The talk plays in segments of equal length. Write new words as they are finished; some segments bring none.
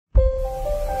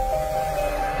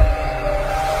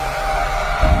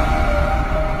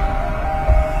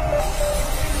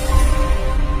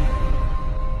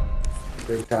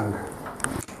Danga.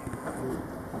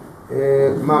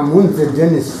 Mamunze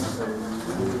Dennis.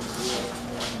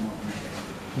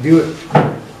 Ndiwe.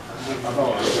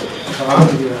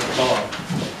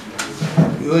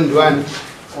 You and one.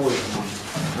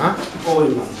 Huh?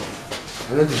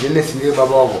 I know the Dennis near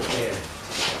Baba.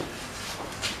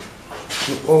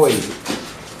 Always.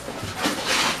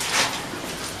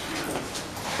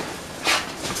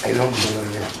 I don't know.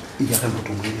 You have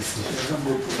to do this.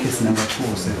 Case number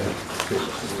 207.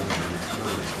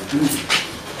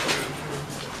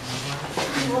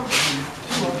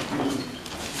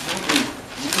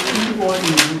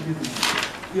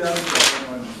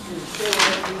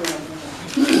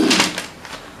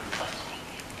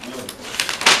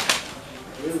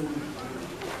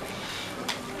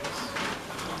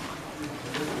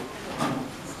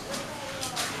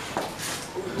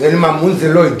 Then Mamunze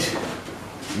Lloyd.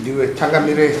 Ndiwe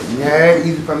tangamire nyaya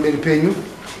iri pamberi penyu.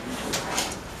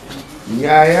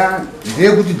 Nyaya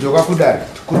ndeyekuti dzoka kudari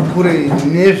kure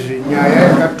nezve nyaya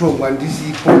yakatongwa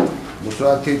ndisipo musi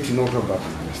wa 13 October.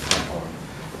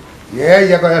 Nyaya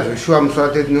yakauya zveshuwa musi wa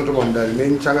 13 October mudare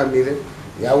menyu tangamire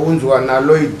yaunzwa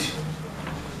naLloyd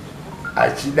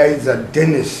achidaidza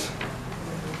Dennis.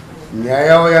 Nyaya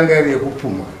yavo yanga iri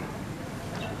yekupfuma.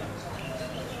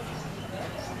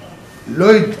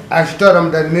 Lloyd achitaura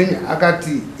mudare menyu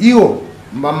akati iwo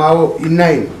mamawo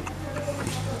i9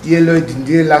 iye Lloyd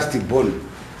ndiye last born.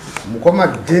 Mukoma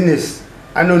Dennis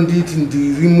anonditi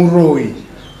ndiri muroyi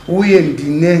uye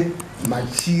ndine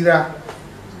machira.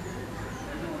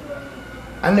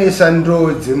 Anoisa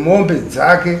ndoo dzemombe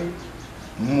dzake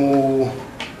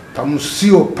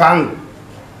paMusiwo Pangu.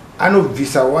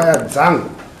 Anobvisa waya dzangu.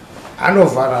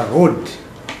 Anovhara road.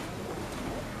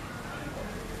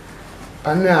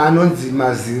 Pane anonzi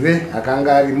Mazive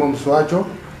akanga arimo musi wacho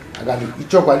akati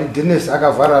ichokwadi Dennis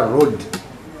akavhara road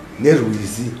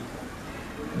nerwizi.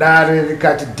 Dare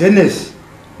rikati Dennis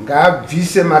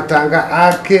ngaabvise matanga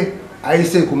ake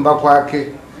aise kumba kwake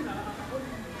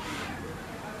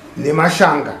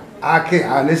nemashanga ake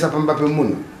anesa pamba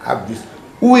pemunhu abvise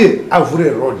uye avhure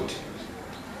road.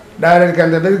 Dare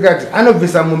rikati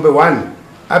anobvisa mombe 1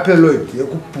 ape Lloyd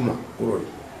yekupfuma uroyi,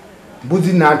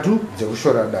 mbudzi 3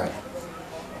 dzekushora dare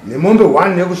nemombe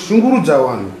 1 yekushungurudza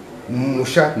vanhu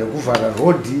mumusha nekuvhara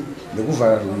road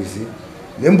nekuvhara rwizi,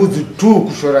 nembudzi 2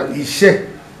 kushora ishe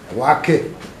wake,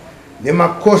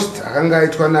 nemacost akanga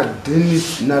aitwa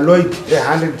naDennis naLloyd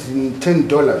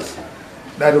 $110.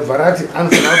 Dare bvarati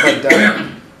anofanira kubhadhara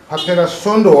papera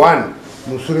Sondo 1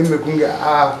 mushure mekunge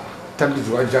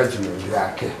atambidzwa judgment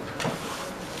yake.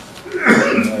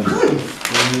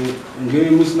 Ngei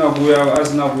musina kuya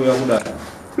asina kuya kudai.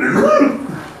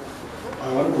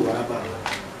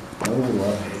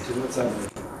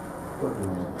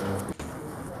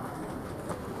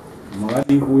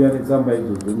 Magadi kuya netsamba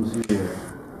idzo dzomusiwo.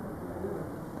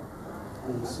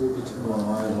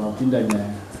 Wapinda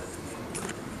nyaya.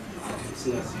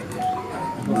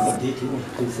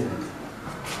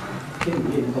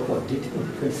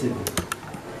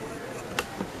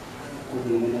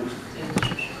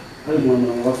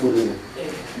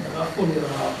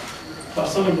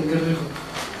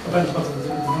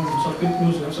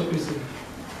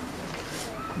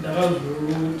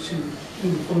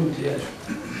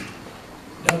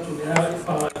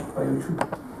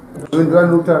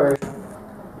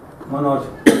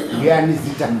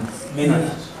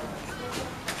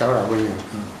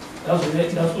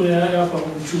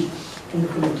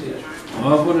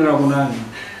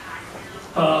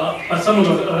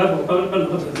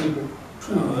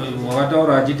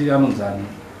 Wakataura achiti anonzana.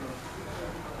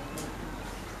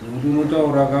 Kuti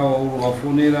unotaura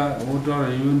wafonera wotaura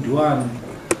iwe ndiwani.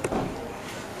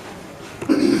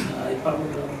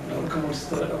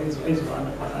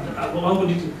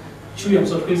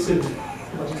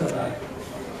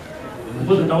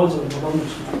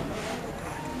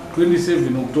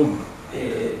 October.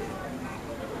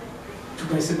 To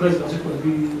my surprise, I was going to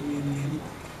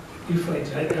be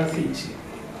Friday. I think so.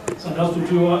 That's to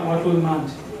do what we meant.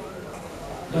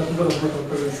 That's what we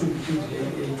should be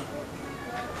doing.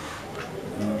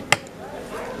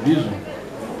 Reason.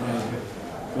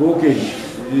 Okay.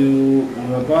 You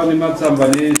are matsamba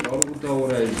ne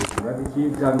kutaura izvo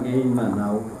ngatichitangei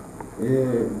nawo.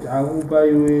 Takupa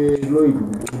iwe Lloyd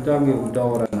utange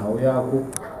kutaura nawo yako.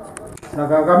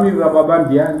 Saka akamirira baba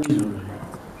ndiani izvo.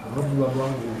 Baba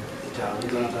wangu.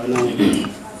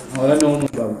 Wala no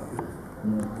baba.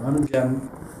 Vanondiani?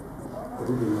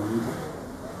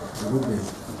 Ruben.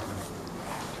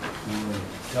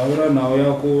 Taura nawo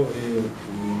yako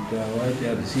tawaiti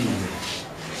arisive.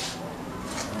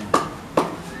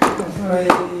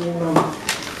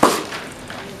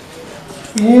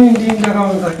 ini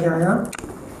ndakaunza nyaya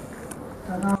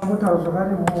ndakamuta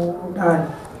zvakare mudare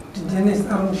kuti Dennis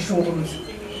arondishungurudza.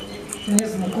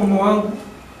 Dennis mukoma wangu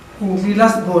ndiri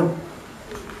last born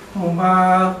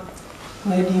mumba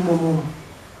mwedu imomo.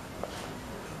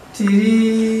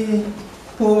 Tiri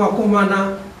po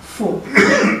vakomana 4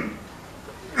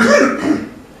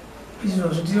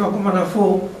 izvozvo tiri vakomana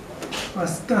 4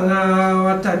 vasikana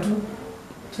 3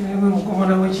 tine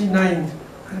mukomana wechi9 ari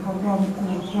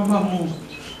pababa munhu.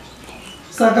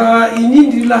 Saka ini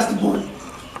ndiri last born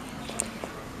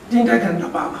ndindaigara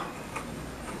nababa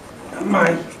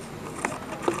namai.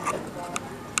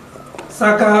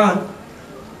 Saka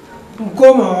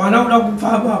mukoma wana kuda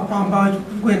kubva pamba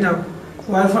kuenda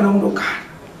waifanira kundogara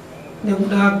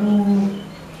nekuda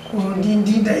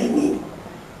kundindinda inini.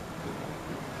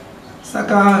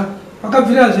 Saka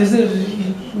vakabvira zvese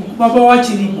baba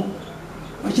wachiripo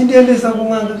vachindiendesa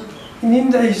kun'anga. Inini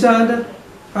ndaishanda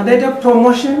padaita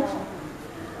promotion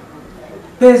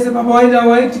pese baba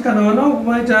waiti kana vana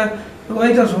vangu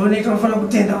vaita zvaunoita unofanira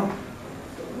kutenda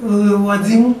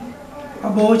wadzimu.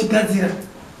 Baba wachigadzira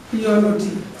iyo anoti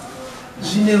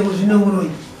zvine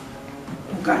uroyi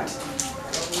mukati.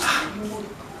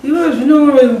 Iwe zvine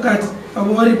uroyi mukati.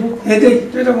 Baba varipo hetei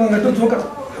toita kun'anga todzoka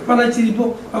hapana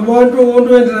chiripo. Baba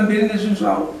wandoendera mberi nezvinhu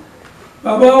zvavo.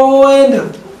 Baba woenda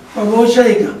baba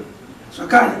woshayika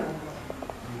zvakare.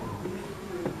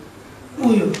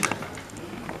 Uyo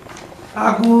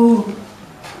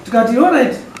tikati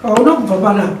alright paunoda kubva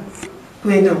panapa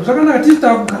kuenda zvakanaka tisi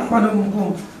takugara pano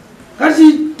mukoma.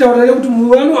 Ngatitaurire kuti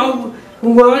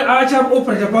mumwe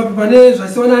achaoperata papi pane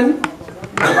zvasiwa nani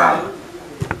nababa.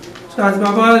 Zvikanzi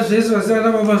baba zvese zvasiwa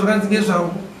nababa zvakanzi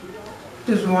ngezvangu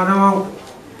ndezvemwana wangu.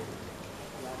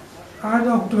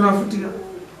 Ada kutora futika.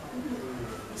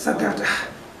 Saka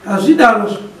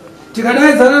hazvidarozvo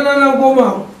tikadaidzana nana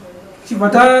mukoma chibva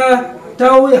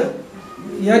tauya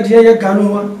yadhi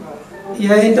yaganurwa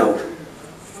yaendawo.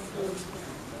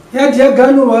 Yadhi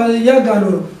yaganurwa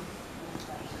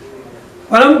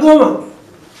vana mukoma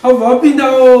abva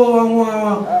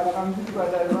vapindawo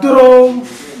kutoro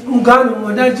mugano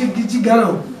mwanda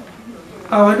chigarawo.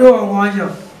 Ava ndo vamwe vacho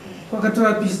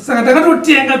vakatora pisi. Saka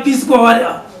takatotenga pisi kwavari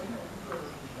ava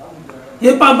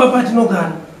yepamba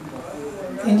patinogara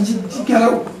ini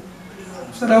chigarawo.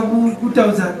 Sada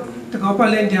kutaudza takavapa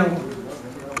land yangu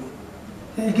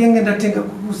ikenge ndatenga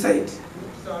kusaidi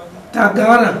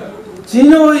tagara.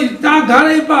 Zvino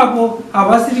tagara ipapo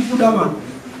havasiri kuda vanhu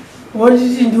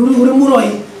wonditi uri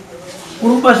muroyi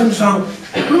uri kuba zvinhu zvangu.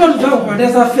 Uri kuba zvinhu zvangu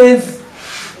pandaisa fenzi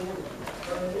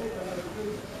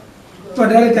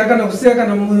padareta kana kusiya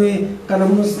kana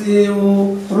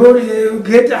museo rori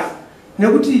geta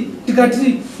nekuti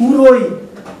tikati muroyi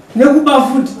nekuba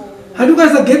futi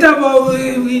handikaisa geta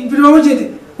pamwe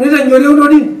chete unoita nyore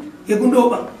unodini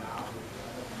yekundoba.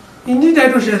 Ini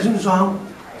ndaitoshaya zvinhu zvangu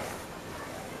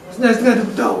zvisingati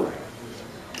kutaura.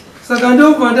 Saka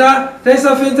ndobva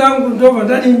ndaisa fenzi yangu ndobva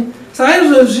ndadini. Saka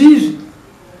izvozvizvi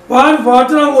vanhu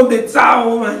vatora ng'ombe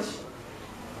dzavo manje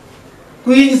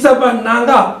kuisa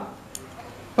panhanga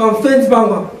pafenzi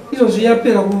pangu izvozvi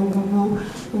yapera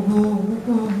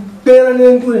kupera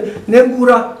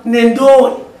nengura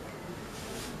nendori.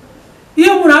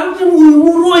 Iye munhu ari kuti uyu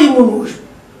muroyi munhu uyu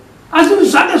asi zvinhu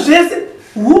zvake zvese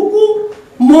huku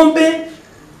mombe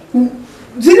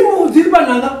dziri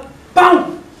panhanga pangu.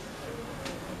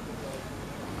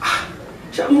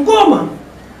 Mukoma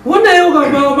wonaiwo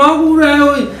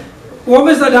makuurayo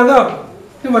wamesa Danga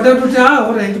ndimatatuti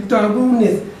alright kutaura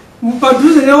kumunezi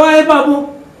padhuze newaye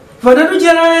papo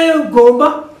vandatochera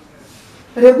gomba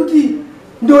rekuti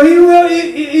ndoiwe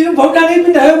inobva kudanga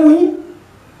ipindayo munyi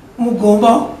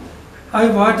mugomba.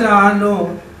 Aibva ati ano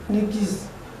nikisi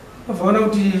vavaona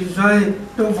kuti zvae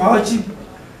ndobva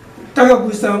vachitanga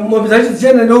kuisa mombe dzacho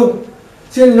dzichienda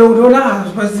nekuti ona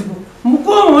hazvipasipo.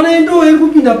 Mukoma ona ndo iri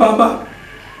kupinda pamba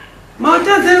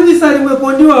matadzi ari kuisa rimwe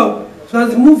kondiwawo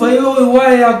zvanzi muvha iyoyo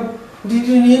waye yako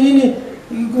ndinini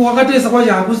wakatoisa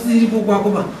kwacho hakusiripo kwako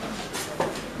ba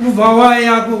muvha waye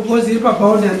yako kozi iri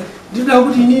paboundary ndinoda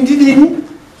kuti ini ndidini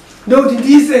ndokuti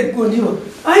ndiise kondiwa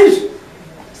aizvo.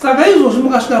 Saka izvozvo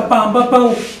mukasvika pamba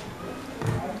pangu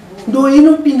ndo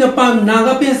inopinda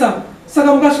panhanga pesa.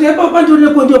 Saka mukasvika ipapa ndori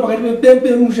nekondiwa pakati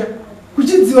pemusha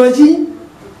kuchidziwa chii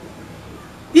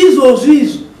izvozvo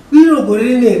izvo iro gore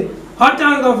rineri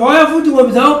hatanga vauya futi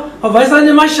ng'ombe dzavo vabvaisa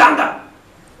nemashanga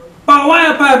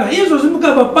pawaya payapa. Izvozvo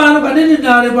mukabva pano kaneni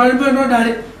dare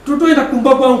panodare totoenda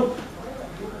kumba kwangu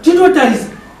tinotarisa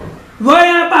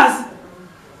vaya basi.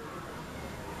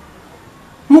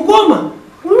 Mukoma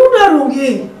unodaro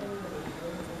ngei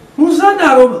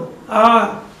musadaro ba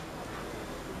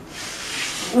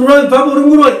uroi babo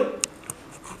ringuroi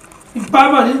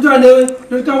ipapa nditwa newe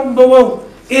ndotaka kumbomo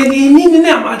ini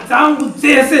nine madzangu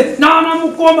dzese nana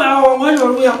mukoma awo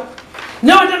wanyoruya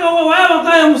nawataka waya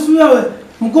wakaya musuya we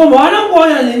mukoma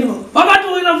wanangoya nenivo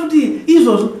vakatoira futi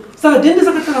izvozvo saka dhende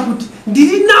sakataka kuti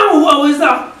ndiri nawo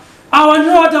awesa awa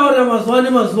ndinowataurira mazuva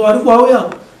nemazuva ari kuauya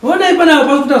vonai panapa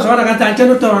pasi kuta zvavanakadzi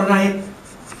andichanotaura naye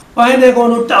waenda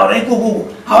kaunotaura ikokoko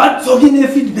havadzoki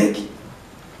nefeedback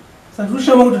saka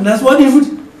ndinoshama kuti nhasi wadii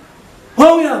futi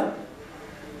wauya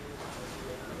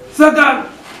saka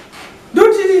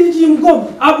ndoti mukoma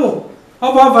apo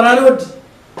avhara roti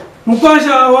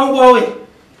mukwasha wangu wawe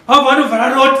abva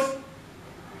anovhara roti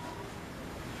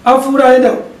apfuura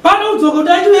aenda pano udzoka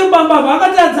kuti achiuye kubamba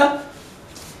akatadza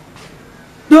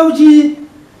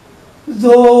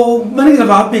ndokuchizomanikira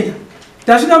vaapenda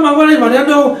ndasvika mangwana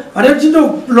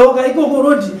vanachindobloka ikoko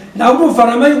rodi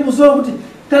ndakutovhara mai kumusoro kuti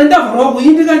kana ndavharawo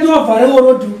kuindika ndiwavharewo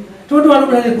rodi toti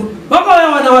vanobuda nekuti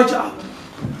vakauya vana vacho avo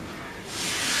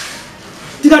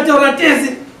tikataura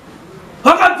tese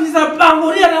vakabvisa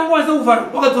bango riya rangwasa kuvhara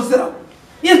vakadzoserawo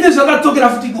iye zvinezvi vakadzokera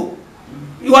futi iko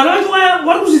vana vacho vaya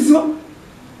vari kuzviziva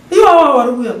ivava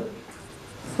vari kuya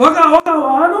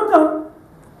vanotaura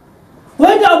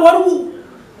waenda avo vari ku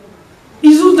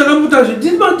isusu takambuta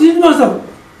zvedinimasava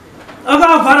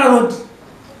akavhara rodi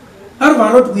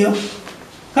arivhara rodi kuya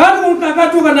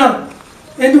kakatoka naro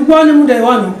endi kuva nemunda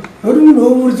iwanhu nokuti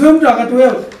munhu urizive mutu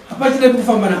akatoyawo hapachirei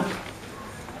kufamba navo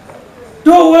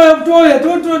toya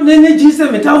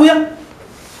neG7 tauya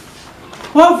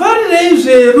wavharirei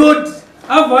zverodi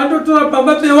abva andotora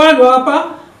pamba pevanhu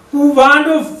apa kubva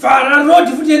andovhara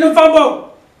rodi futi enofambawo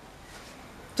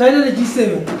taita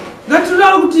neG7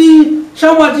 ngatinoda kuti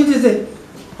shamwa titise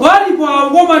waripo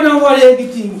angomanawo vari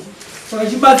editing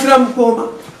vachibatsira mukoma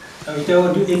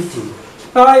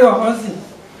aiwa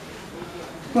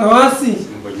havasi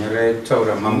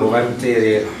mbonyaretaura mambo vari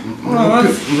kuteerera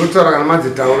munotaura kana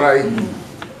madzitaurai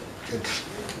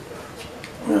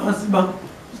havasiba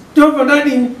tobva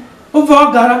ndadini obva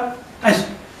wagara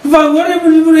kubva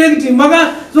ore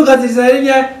makazogadzirisa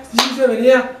renya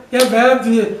G7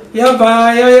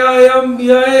 yabva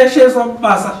yasheswa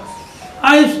basa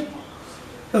aizvi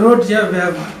rodi yabva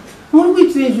yabva muri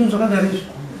kuitirei zvinhu zvakadaro izvi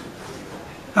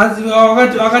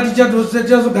vakati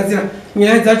tichazogadzira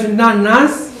nyaya dzacho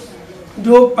nanhasi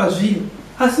ndo pazviri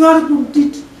asi vari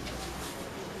kutiti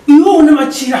iwo une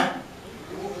machira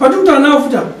patikutaura navo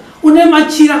futa une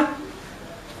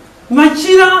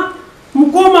machira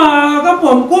mukoma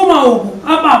akapuwa mukoma uku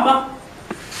ababa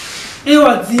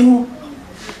ewadzimu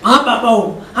ababa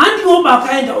uku handiwo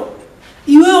bakaenda uku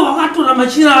iwewo wakatora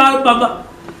machira ababa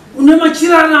une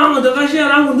machira rangu ndakashaya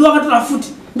rangu ndo wakatora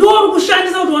futi ndo uri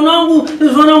kushandisa kuti vana vangu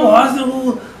nezvana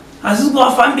vangu hasisi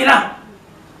kuvafambira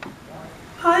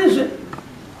aizve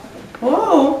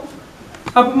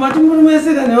apo mati muri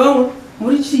meseka nevamwe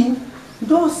muri chinyi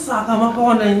ndosaka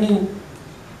makaona inini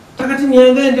takati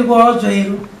nyangaende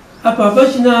kwavadzvairo apa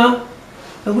hapachina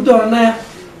ekutaura naye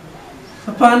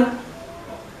hapana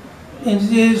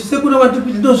sekuna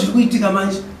kwandipiti ndo zviri kuitika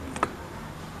manje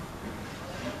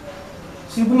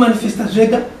zviri kumanifesta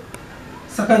zvega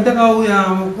saka ndakauya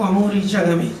kwamuri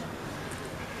changamiri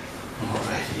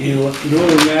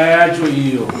ndo nyaya yacho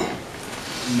iyo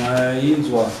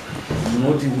mainzwa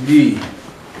munoti kudii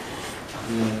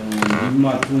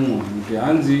ndimatumwa kuti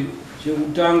hanzi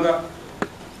chekutanga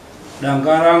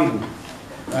danga rangu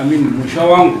musha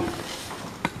wangu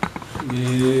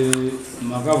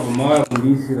makabva mauya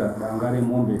kundiisira danga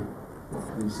remombe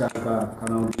saka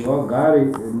kana kuti wagare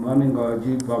vanenge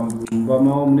vachibva mumba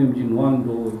mavo mune muchinwa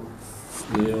ndo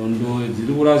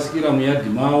dziri kurasikira muyadhi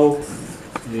mavo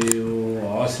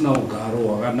havasina ugaro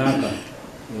hwakanaka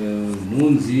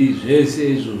nhunzi zvese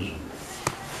izvozvo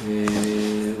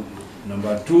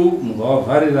number 2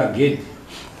 mukavavharira gate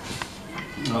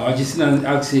havachisina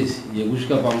access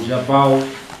yekusvika pamusha pavo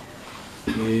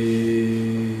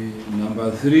number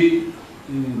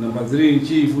 3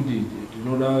 chii futi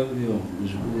tinoda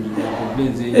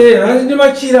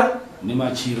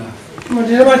nemachira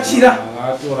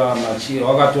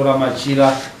wakatora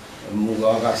machira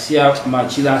wakasiya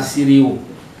machira asiriwo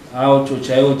aucho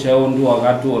chaiwo ndo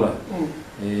wakatora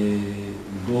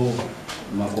ndo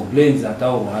macomplaints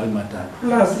ataurwa ari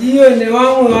matatu iyo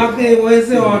nevamwe vake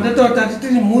wese vatataura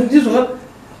tiri mhuri ndizvo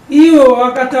ivo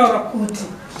vakataura kuti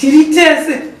tiri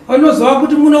tese vanozova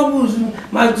kuti muno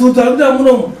madzudzu ari kuita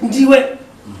muno ndiwe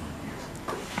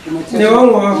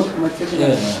nevamwe vavo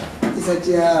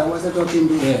isati wasati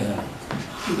wapindura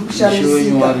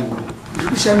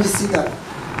ndikushamisika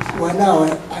wanawa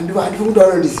handifungudi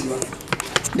vanondiziva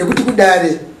nekuti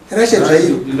kudare Rachel,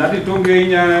 ngatitonge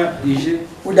inyaya ishe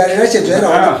udare Rachel,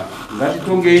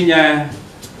 ngatitonge inyaya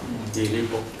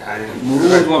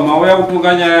murunzwa mauya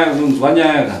kutonga nyaya kunzwa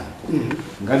nyaya ka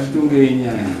ngatitonge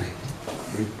inyaya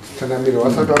Tanamira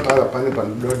wasati watara pane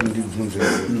panododi ndibvunze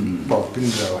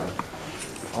pakupindira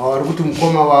vanhu vari kuti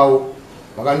mukoma wavo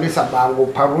vakandoisa bango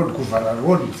parod kuvhara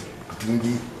road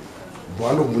kuti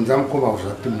vandobvunza mukoma wavo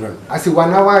zvapindurana asi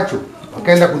vana vacho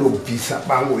vakaenda kundobvisa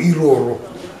bango iroro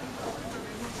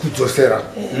kudzosera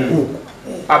uku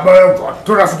aba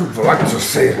vatora futi kubva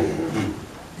vadzosera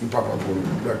ipapa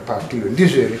pakilo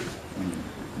ndizvo here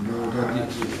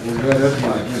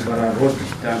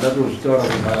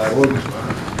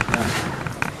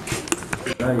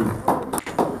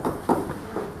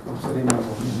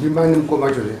ndimani mukoma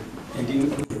wacho zve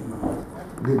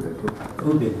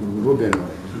Ruben.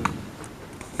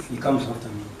 He comes after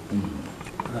me.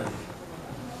 Right.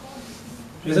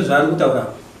 Zvese zvaari kutaura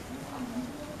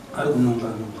ari kunonga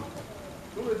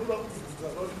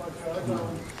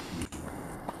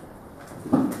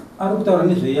ari kutaura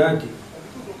nezveyadhi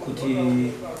kuti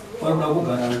varikuda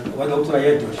kugara vada kutora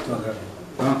yadhi vachitogara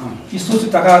isusu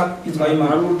takaidzwa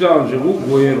imari kutaura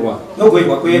zvekugoyerwa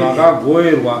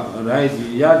makagoyerwa right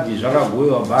yadhi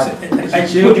zvakagoyerwa but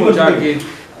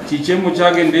chichemo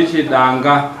chake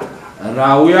ndechedanga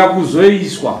rauya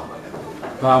kuzoiswa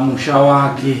pamusha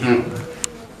wake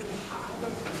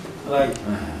right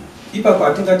ipapo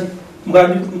atingati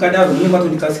mukadaro mune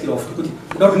matondikasikira futi kuti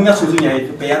kuda kuti munyatsonzo nyaya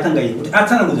payatanga iyi kuti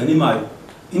atsanangudza nemari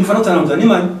inofanira kutsanangudza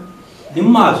nemari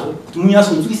nemazvo kuti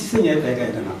munyatsonzwisise nyaya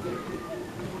payakaenda napo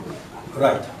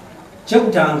right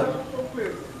chekutanga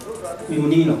uyu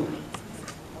munino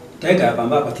taigara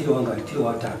pamba apa tiri wangari tiri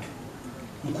watatu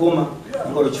mukoma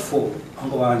angoro chifo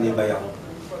angova nemba yavo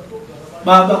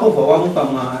baba kobva wamupa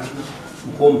mwana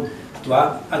mukoma kuti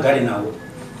agare nawo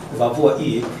kubva apuwa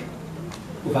iye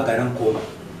kubva agara mukoma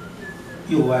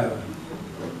iwo vayo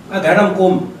agara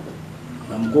mukoma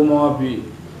namukoma wapi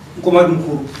mukoma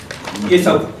mukuru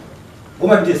yesabu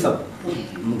mukoma yesabu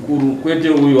mukuru kwete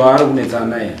uyu ari kunetsana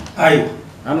naye aiwa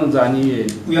anonzi ani iye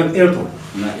uyu Elton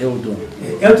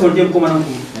Elton ndiye mukoma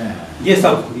mukuru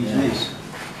yesabu izvinezvi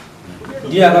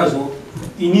ndiye akazo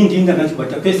ini ndinga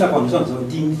ndachibata pesa pamusanzo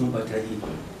ndini dzinobatira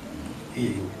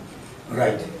iyi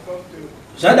right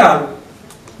zvadaro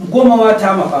mukoma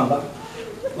watama pamba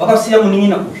wakasiya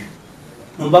munin'ina uyu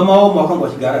mumba mavo makanga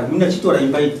vachigara mina chitora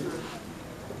imba idzi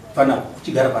panapo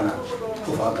kuchigara panapo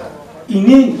kobva vagara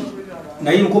inini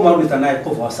naiye mukoma arunetsa naye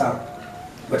kobva wasara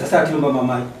vatasara tinomba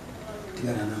mamai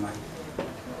tigara namai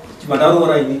chibva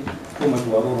ndaroora ini mukoma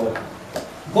tiwaroora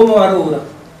mukoma waroora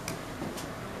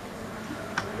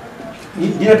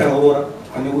ndina takaroora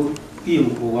pane iye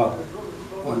mukuru wako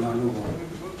wananoora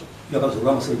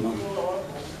yakazorora musei mangu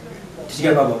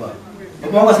tichigara pababa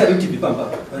baba wangu asingadi kuti tibvi pamba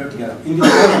vanotigara indi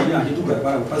handitugara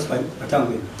pana pasi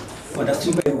patangwe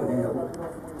wandasitimba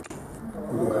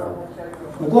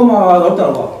mukoma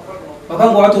wautaurwa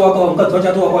vakanga watovakawa mukadzi wacho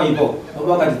atovakawa imbawo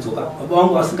baba vakatidzoka baba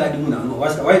vangu vasingadi munhu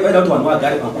vaida kuti vanhu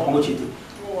vagare pamba pamwe chete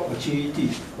vachiti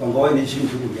vanga vaine chinhu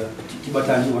chokudya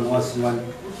tibatani vana vaziwani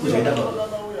zvaida baba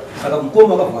saka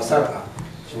mukoma wakabva wasara apa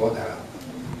chowagara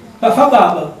bafa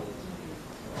baba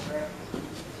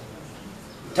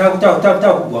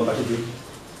takugwamba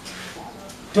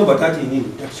tobva tati inini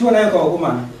tachiona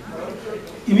kawakomana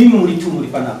imimi muri tu muri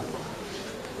panapo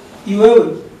iwewe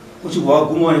uchibva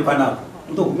wagumawo nepanapo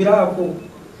utogumira apo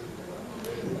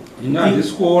ina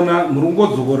handisi kuona muri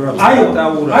kungodzokorora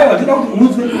zvaataura aiwa ndinoda kuti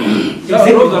munzwe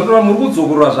muri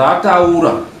kudzokorora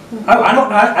zvaataura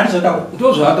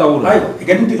ndozvaataura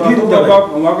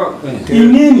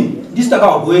inini ndisi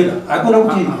takawabhoera aikona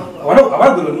kuti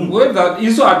whether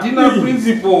isu hatina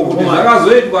principle kuti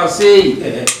zvakazoitwa sei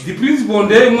the principle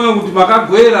ndeimwe kuti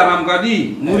makagoerana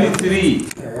mukadii muri 3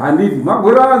 handiti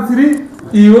magoerana 3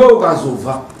 iwe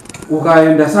ukazobva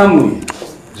ukaenda samwe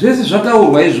zvese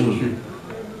zvataurwa izvozvo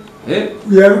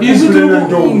isu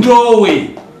ndowe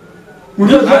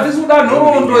hatisi kuda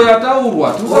nhoroondo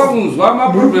yataurwa tikusakunzwa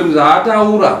maproblems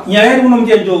aataura nyaya iri muno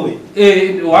mute ndowe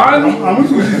wani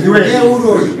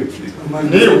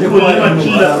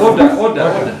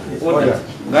order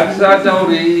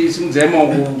ngatisataure simudzai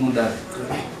maoko mudare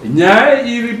nyaya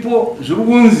iripo zviri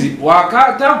kunzi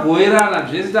wakatagoerana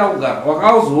zvese takugara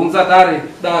wakazounza dare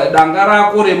danga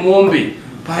rako remombe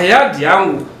payadhi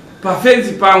yangu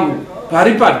pafenzi pangu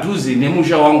pari padhuze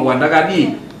nemusha wangu wandakadii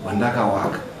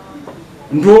wandakawaka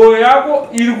ndoo yako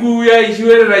iri kuuya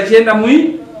ichiwerera ichienda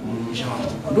mumusha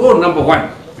wangu ndo number 1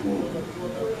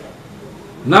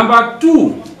 number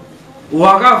 2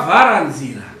 wakavhara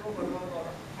nzira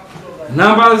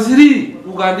number 3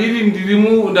 ukandiri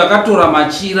ndakatora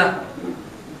machira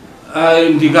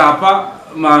ndikapa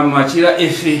machira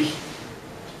efeki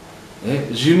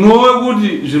zvinove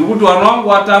kuti zviri kuti vana vangu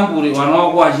vatambure vana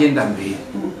vako vachienda mberi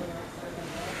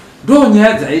ndo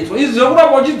nyaya dzaitwa izvi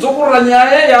zvekuramba uchidzokorora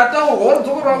nyaya yataurwa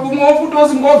wodzokorora umwe wofuti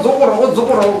usingodzokorora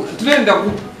wodzokorora tinoenda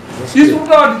kuti isi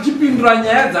kutaura tichipindura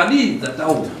nyaya dzadii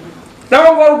dzataura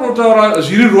davanga vari kutotaura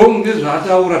zviri wrong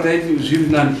ngezvaataura taiti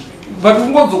zviri nani but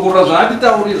kungodzokorora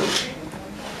zvaatitaurira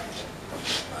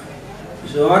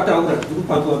zvavataura zviri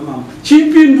kupatwa mama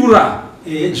chipindura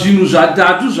zvinhu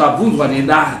zvatatu zvabvunzwa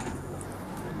nedare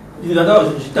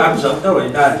zvitatu zvakutaurwa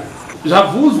nedare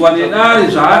zvabvunzwa nedare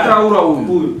zvaataura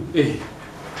uyu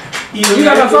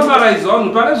ndikasamaraiza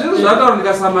vanhu pane zvinhu zvataura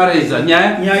ndikasamaraiza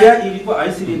nyaya iripo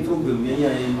haisiri problem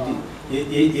yenyaya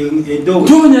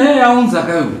ndo nyaya yaunza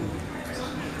kayo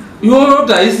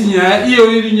iyoyoti haisi nyaya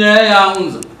iyo iri nyaya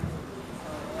yaunza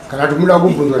kana kuti muda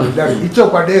kubvunzwa nedare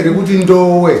ichokwadi here kuti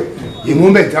ndowe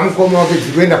imombe dzamukoma wake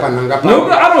dzikuenda panhanga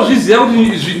nekuti anozviziva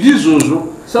kuti zvindizvozvo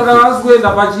saka asi kuenda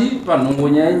panhongo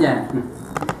nyaya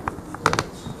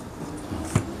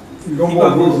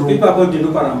ipapo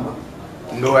ndinoparamba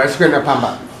ndo haisi kuenda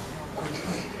pamba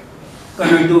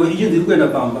kana ndo ichinzi iri kuenda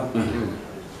pamba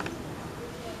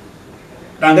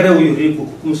danga reuyu riripo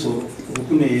kumusoro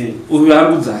kune yeye uyu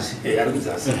ari kudzasi ari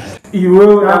kudzasi iwe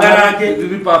danga rake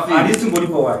riri pafi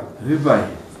harisingoripo wayo ripai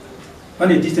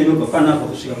pane distance inobva panapa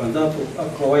kusvika panzapo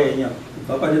akawaya yenyama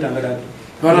kubva pane danga rake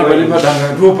pana pane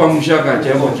padanga ndo pamushaka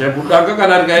chaipo danga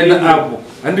kana rikaenda apo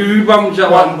handiriri pamusha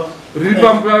riri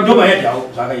ndomayadhawo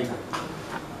zvakaita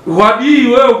wadii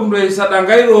iwewe kundoisa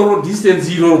danga iroro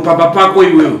distance iroro pamba pako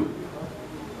iwewe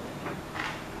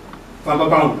pamba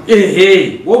pangu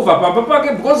wobva pamba pake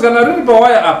because kana riri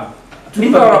pawaya apa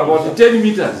tinotaura about 10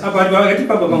 meters apa vakati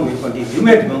pamba pangu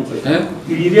imedi pangu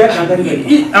iriya danga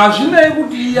rimedi hazvinei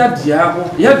kuti yadhi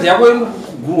yako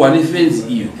inogurwa nefenzi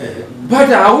iyo but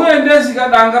hauendesi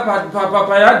kadanga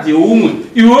payadhi yeumwe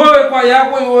iwewe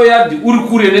kwayako iwewe yadhi uri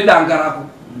kure nedanga rako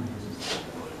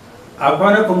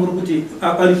hapana pamuri kuti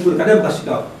apari kure kadai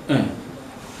mukasvikapo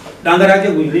danga rake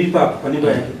riri papo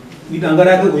panemba yake danga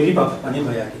rake riri papo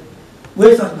panemba yake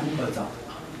wese ari panemba dzavo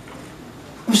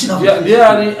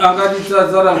ndiani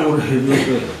angatitadzara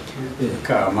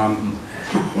kama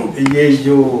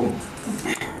yeyo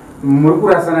muri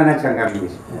kurasana nachangamiri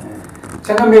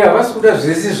changamiri havasi kuda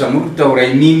zvese zvamuri kutaura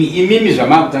imimi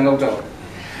zvamakutanga kutaura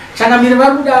changamiri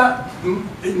vari kuda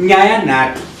nyaya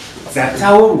nhatu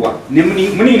dzataurwa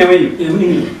nemunina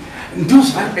wenyu ndo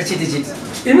zvavari kuda chete chete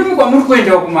imimi kwamuri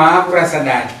kuendawo kumaakurasa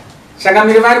dare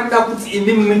changamiri vari kuda kuti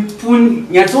imimi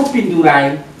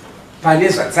nyatsopindurai pane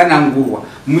zvatsanangurwa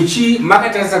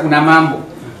makatarisa kuna mambo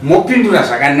mopindura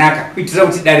zvakanaka kuitira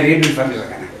kuti dare redu rifambe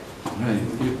zvakanaka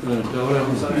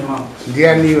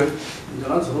ndianiwe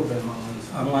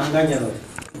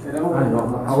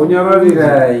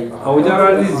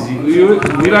haunyararidzi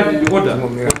miratidikoda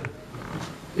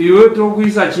iwe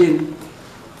tokuisa cheni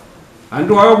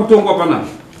handi waya kutongwa panazvo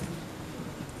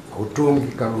hautongi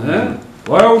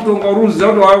waya kutongwa uruziva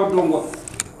kuti waya kutongwa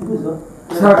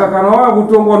saka kana waya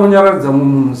kutongwa unonyararidza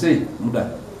munhu sei mudare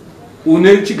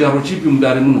une chigaro chipi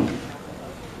mudare muno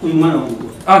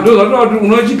ndozvatoa kuti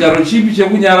une chigaro chipi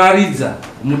chekunyararidza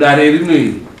mudare rino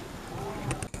iri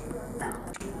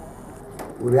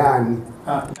uri ani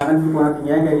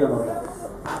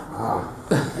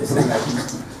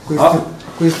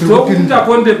tokuita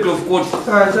contempt of court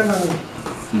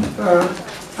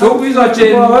tokuisa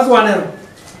cheni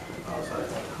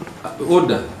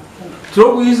order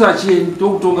tokuisa cheni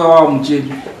tokutonga wava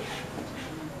mucheni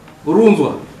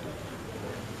runzwa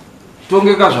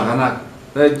tongeka zvakanaka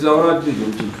taura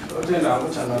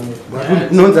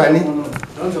nonzani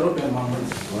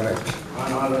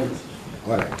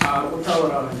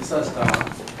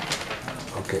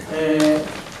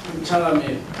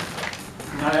Changamiri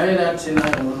nyaya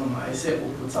iratinayo muno maise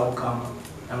kuputsa ukama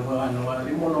yangu vanhu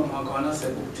vari muno mwakawana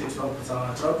sekutitwa kuputsa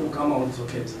vanhu kuti ukama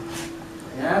udzokete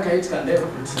nyaya yakaitika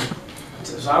ndeyekuti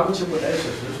zvaakuchibuda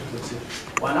izvezvizvi kuti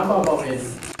wana baba wedu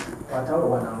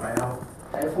wataurwa nhamba yavo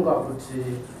aifunga kuti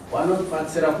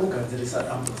vanobatsira kugadzirisa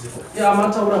dambudziko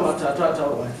amataura matatu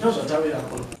ataurwa ndo zvatawira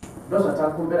kuno ndo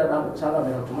zvatakumbira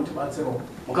Changamira kuti mutibatsirewo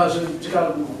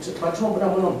patinobuda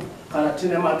muno kana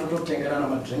tine mari totengerana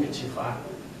madringi chifana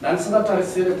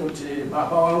ndandisingatarisire kuti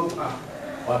baba wangu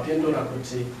wapindura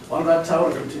kuti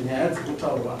wangataura kuti nyaya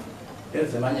dzekutaurwa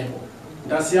ndedzemanyepo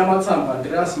ndasiya matsamba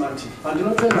ndiri asmartive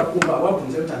pandinopenda kumba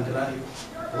wabvunze kuti handirari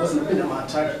because ndopinda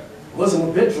maataki because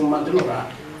mubedroom mandinorara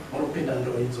munopinda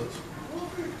ndo idzodzo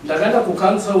ndakaenda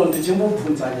kukansel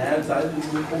ndichimbobvunza nyaya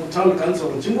town council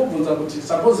ndichimbobvunza kuti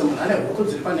suppose munhu ane huku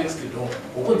dziri panext door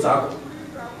huku dzako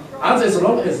hanzi as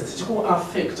long as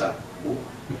tichikuaffecta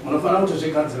munofanira kuti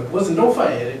zvigadzire because ndofa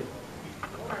here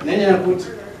nenyaya yekuti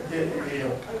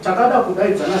takada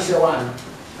kudaidzana sewana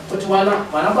kuti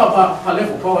vana baba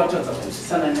palevel pawatadza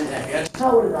kunzwisana nenyaya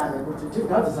yatitaurirane kuti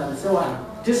tigadzisane sewana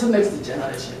tisi next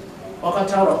generation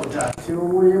wakataura kuti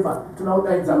tiuyeba toda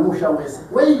kudaidza musha wese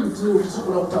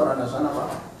weitisikura kutaurana zvana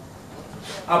baba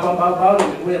apa baba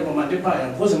uyeba mandipaya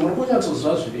because muri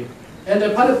kunyatsozva zviripo ende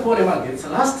pane pore magetsi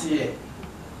last year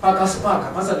pakasipaka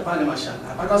pasati pane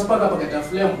mashanga pakasipaka pakaita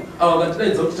flame avo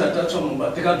vakatidaidza kuti tatatsva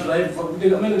mumba tikadrive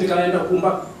tikaenda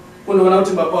kumba kundoona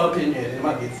kuti baba wapenyu here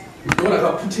nemagetsi ndoo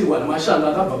rakaputirwa nemashanga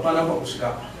akabva panapa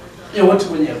kusvikapo iwoti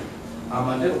kunyeva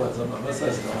ama nderwadza baba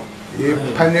saziva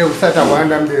pane usati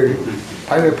awanda mberi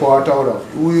pane pawataura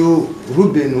uyu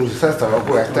Ruben usasa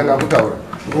wako atanga kutaura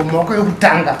ngoma wako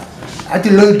yokutanga ati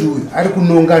Lloyd uyu ari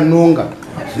kunonga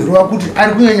zvirova kuti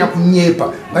ari kunyanya kunyepa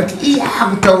but iye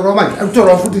akutaura manje ari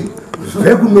kutaura futi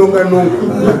zviri kunonga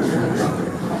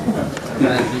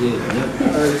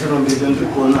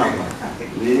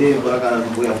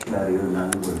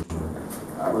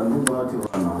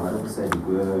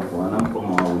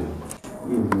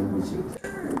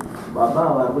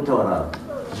baba vari kutaura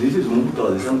zvese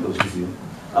zvomukutaura zvisamutozviziva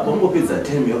apa mungopedza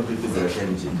time yakupedzera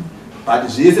time chete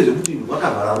but zvese zvekuti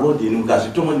wakavhara road ini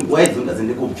mukazvitonga waidzinga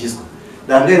dzende kobviswa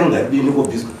danga iro ngaridi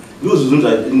kobviswa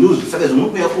ndosaka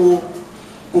zvinokuya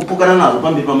kupukana nazvo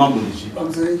pamberi pamambo ndizvipa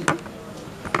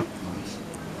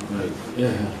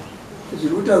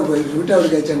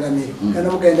zvirikutaurika changamiri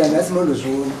kana mukaenda nhasi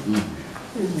mandozviona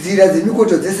nzira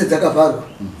dzemikoto dzese dzakavharwa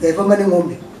dzaifamba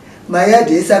nemwombe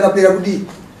mayadhi ese akapera kudii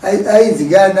ainzi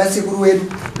ngeana sekuru wedu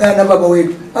kana baba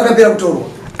wedu akapera kutorwa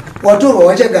watorwa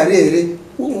wachagare here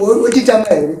wechitanga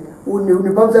here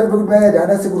nepamusana pekuti mayadhi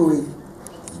ana sekuru wedu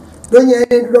ndonyaya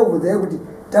ndoda kubvunzai kuti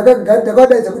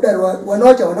takadaidza kudari wana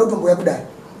wacho havana kutomboya kudari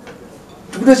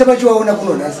tikutochapa chiwaona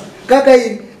kuno nhasi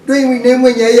kakairi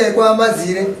ndoimwe nyaya yaikwa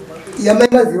mazire yamai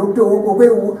mazire kuti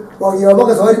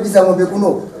yavakazavaripisa mombe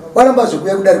kuno waramba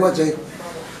zvokuya kudari kwatsvaiko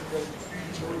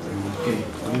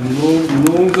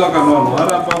munounza kana vanhu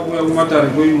varamba kuya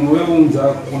kumatariko munounza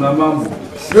kuna mambo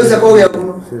ndosaka uya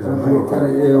kuno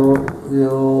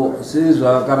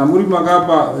sezva kana muri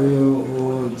makapa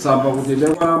tsamba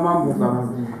kutenda kwana mambo kana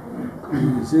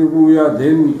sekuya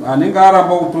then anenge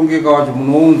aramba kutongeka wacho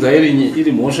munounza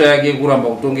iri mhosva yake yekuramba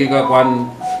kutongeka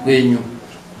kwenyu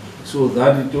so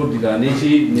that todhira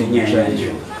nenyaya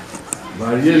yacho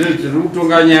bari yezve tiri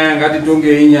kutonga nyaya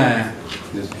ngatitongei nyaya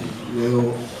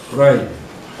right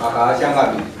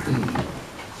changamire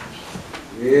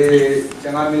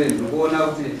changamire ndikuona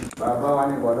kuti baba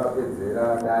vanenge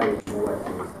vakapedzera dare nguva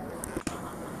chose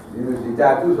zvinhu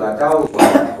zvitatu zvataurwa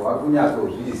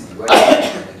wakunyatsozviziva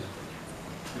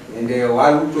ende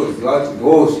wari kutoziva kuti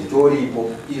ndo zvitoripo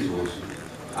izvozvi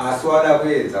asi wada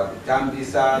kuedza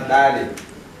kutambisa dare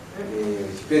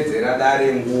chipedzera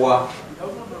dare nguva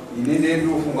ini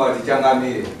ndendikufunga kuti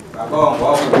changamire baba vangu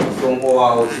vakuti mutongo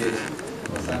wavo chete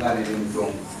wasangane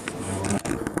nemutongo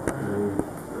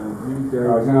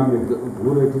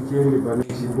gure tichiende pane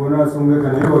chibona songe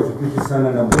kana iwo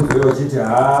vachipikisana ndambonzwa vachiti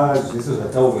zvese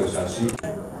zvataurwa zvasvika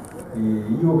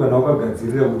iwo kana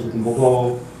wakagadzirira kuti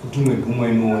kumbopawo kuti umwe ngumwe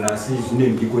inoona asi zvine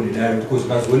mbiko nedare kuti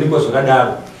zvikazoonekwa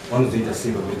zvakadaro vanozoita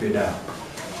sei pamberi pedaro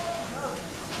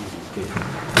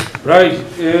right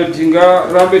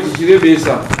tingarambe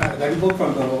tichirebesa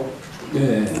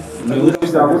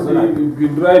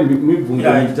pindurai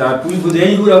mibvunzo mitatu mibvunzo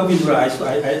yainoda kupindura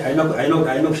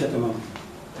haina kushata mama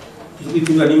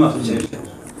ipindura nemazvo chaizvo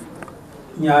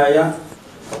nyaya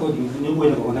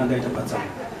nenguena kwakona ndaita patsama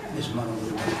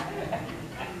nezvemarongero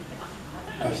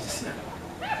azvitisiyana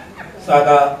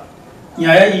saka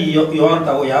nyaya iyi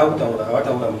yaakutaura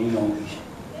havataura munini wangu izvi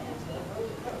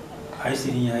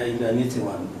haisiri nyaya inganetse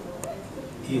vanhu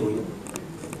iyoyo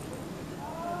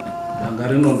danga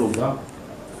rinondobva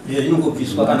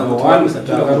inongobviswa kana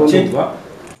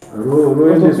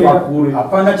roendeswa kure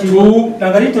hapana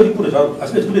danga ritori kure zvaro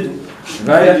asi petikuretu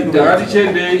ndakati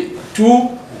chiendei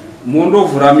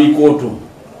mondovhura mikoto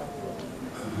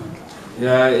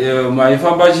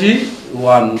maifamba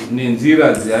vanhu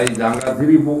nenzira dzanga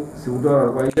dziripo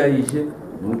sekutaura kwaita ishe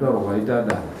nekutaura kwaita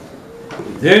danga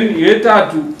then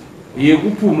yetatu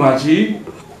yekupuma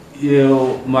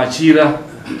machira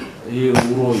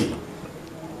yeuroyi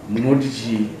munoti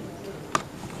chii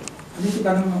anditi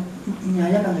kana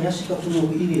nyaya kana yasvika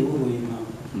kunoku iri yeuroyi mama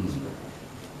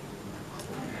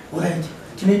right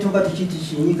tinoitonga tichiti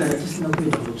chinyi kana tisina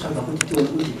kuenda kunotsvaga kuti tione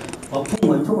kuti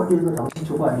wapfungwa ichokwadoika zvakuti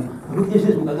chokwadi nokuti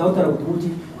ezvezvi mukagautaura kuti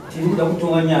tiri kuda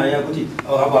kutonga nyaya kuti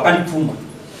wakandipfuma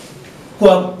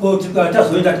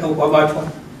tazoenda wabatwa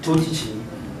toti chini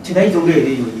tingaitongere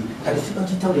iyoyi kati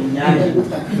tikachitaure nyaya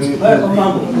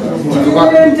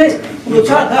tiende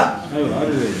kunotsvaga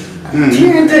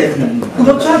tiende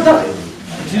kunotsvaga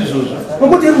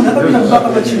ngokuti munhu akapinda kubaka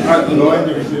pachini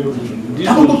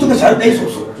akungotoka zvaida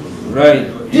izvozvo right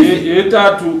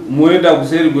yetatu moenda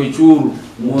kuseri kwechuru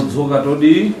modzoka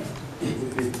todii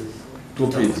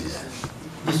topedzisa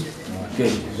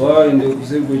okay vaende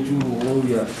kuseri kwechuru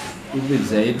ouya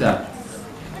topedzisa yetatu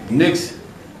next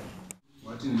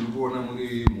wati ndikuona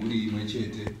muri mhuri imwe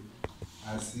chete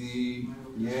asi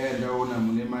nyaya yandaona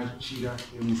mune machira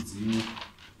emudzimu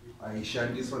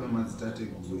aishandiswa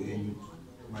nemadzitateguru enyu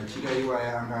machira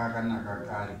iwaya anga akanaka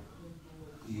kare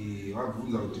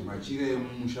vabvunza kuti machira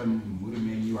emumusha mhuri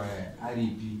menyu iwaya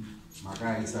aripi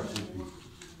makaaisa kupi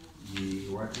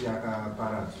wati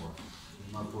akaparadzwa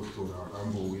nemapostora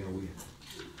akambouya uya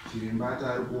chiremba ati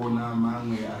ari kuona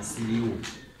mamwe asiriwo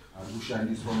ari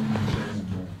kushandiswa mumusha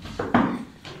imomo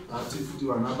ati futi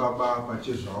vana baba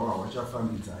pachezvavo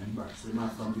havachafambidzani basi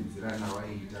semafambidzirana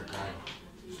vaiita kare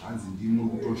hanzi ndimuri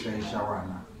kutoshaisha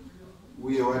wana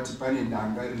uye wati pane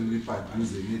danga riri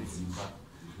padhuze nedzimba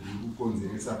riri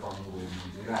kukonzeresa pamuromo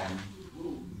nderani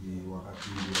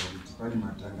wakapindura kuti pane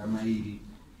matanga mairi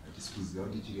hatisi kuziva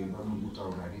kuti chiremba muri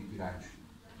kutaura ripi racho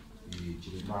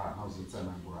chiremba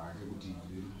haazotsanangura ake kuti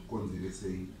riri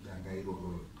kukonzeresei danga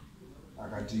iroro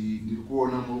akati ndiri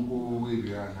kuona muri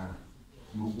kuwirirana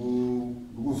muri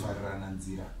kuvharirana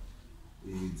nzira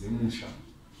dzemusha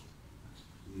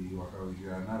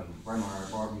wakawirirana nazvo pano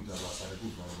akawakuita basa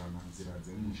rekuvharirana nzira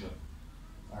dzemusha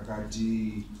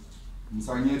akati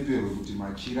musanyeperwe kuti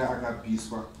machira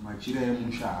akapiswa machira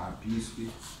emusha haapiswi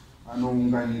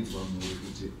anounganidzwa mhuri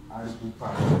kuti ari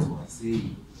kuparadzwa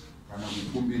sei kana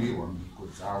kukumbirirwa mhiko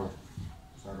dzawo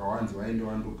saka wanzi vaende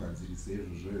vandogadzirise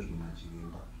izvozvo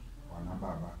nachiremba wana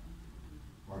baba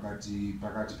wakati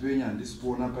pakati penyu handisi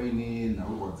kuona paine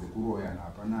nhaurwa dzekuroyana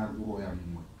hapana ari kuroya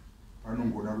mumwe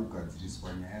panongoda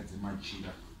kugadziriswa nyaya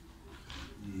dzemachira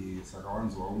saka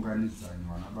wanzi vaunganidzani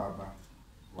wana baba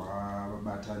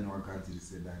vabatani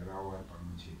vagadzirise dare ravo vari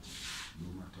pamwe chete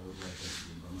ndomatauriro aita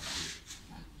zviremba masere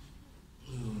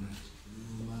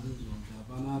vanonzwa kuti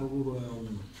hapana ari kuroya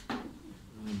umwe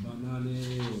hapana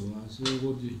nerevo asi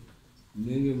ngoti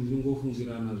munenge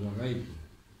muchingofungirana zvakaipa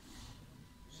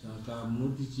saka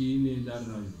munoti chiine dare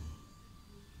racho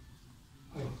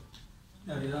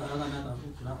dare rakanaka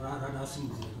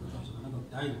radasimudzira zvakanaka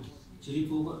kuti hai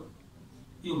chiripo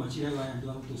iyo machira ivaya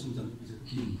ndivari kutosimudza mbidzo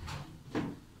kuti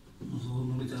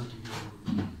muzonongedzana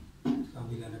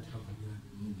tikawirirana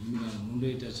tikabvumirana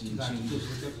mundoita chinhu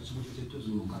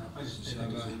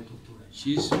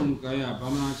chisimukai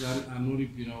hapana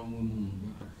anoripira umwe munhu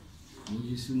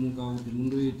muchisimuka kuti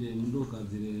mundoite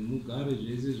mundogadzire mugare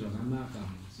zvese zvakanaka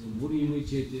semhuri imwe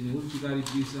chete nekuti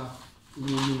tikaripisa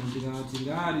umwe munhu tikati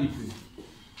ngaaripe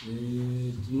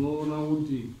tinoona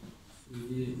kuti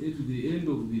at the end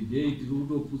of the day tiri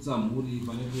kutoputsa mhuri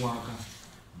pane kuwaka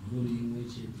mhuri imwe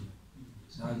chete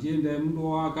saka chiendai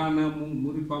mundowakana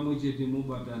muri pamwe chete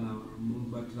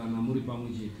mubatirana muri pamwe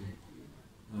chete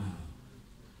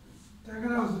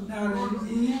takada kuzodaro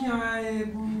iyi nyaya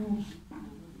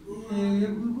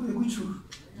yekuchuru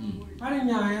pane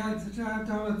nyaya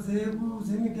dzatataura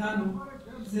dzemigano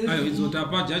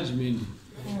idzotapa judgment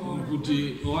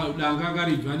kuti danga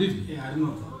akaribva ndizvi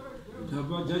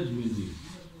tapa judgment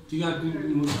tikati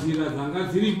munzira dzanga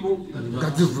dziripo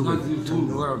ngadzivhurwa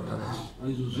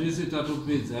izvo zvese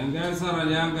tatopedza yanga yasara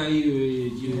yanga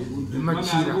iyo kuti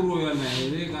pane ari kuroyana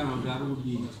here kana kuti ari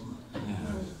kudii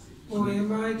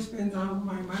maexpense angu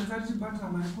mari dzatibhatira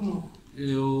mari kuno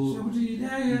sekuti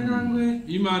dai yanangwe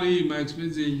imari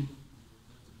maexpense enyu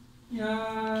ya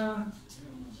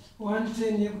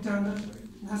 110 yekutanga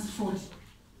nhasi 40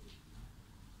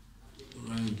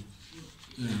 right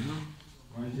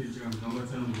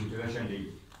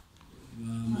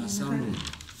masamu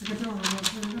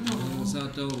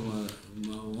asataurwa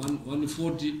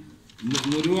 140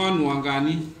 muri vanhu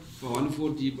wangani pa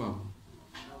 140 ipapo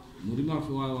muri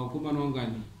vakomana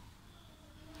wangani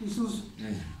isusu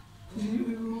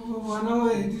vana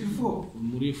tiri 4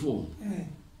 muri 4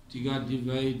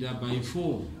 tikadivhaidha by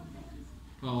 4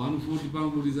 pa 140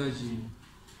 pamburisa chii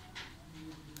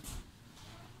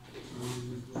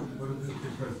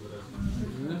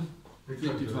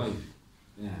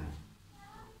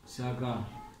saka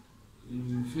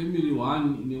family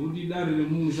 1 nekuti dare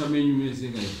remumusha menyu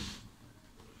mese kai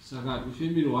saka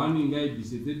family 1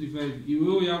 ingaibvise 35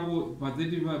 iwewo yako pa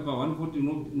 35 pa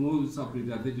 140 no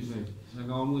separate 35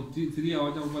 saka vamwe 3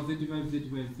 havachakupa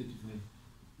 35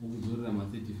 ukudzorera ma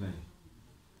 35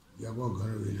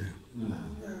 yakwagara wena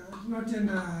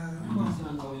tinotenda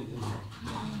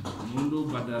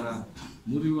mundobhadhara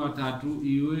muri vatatu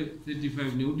iwe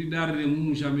 35 nekuti dare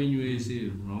remumusha menyu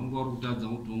wese rwaunga uri kutadza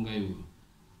kutonga iwe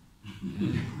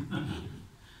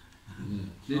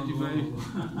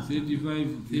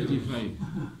 35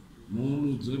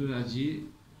 mumudzorera chi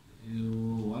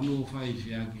 105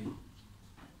 yake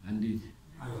handiti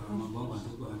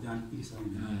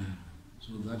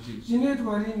so that is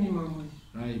chinoitwa rini mamwe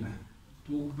right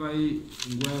tokupai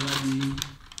nguva yakadii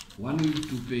 1 week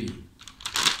to pay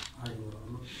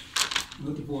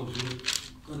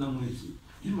kana mwedzi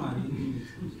imari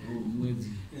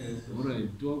mwedzi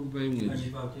alright tokupai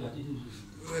mwedzi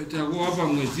takuwapa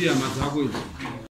mwedzi hama dzako idzi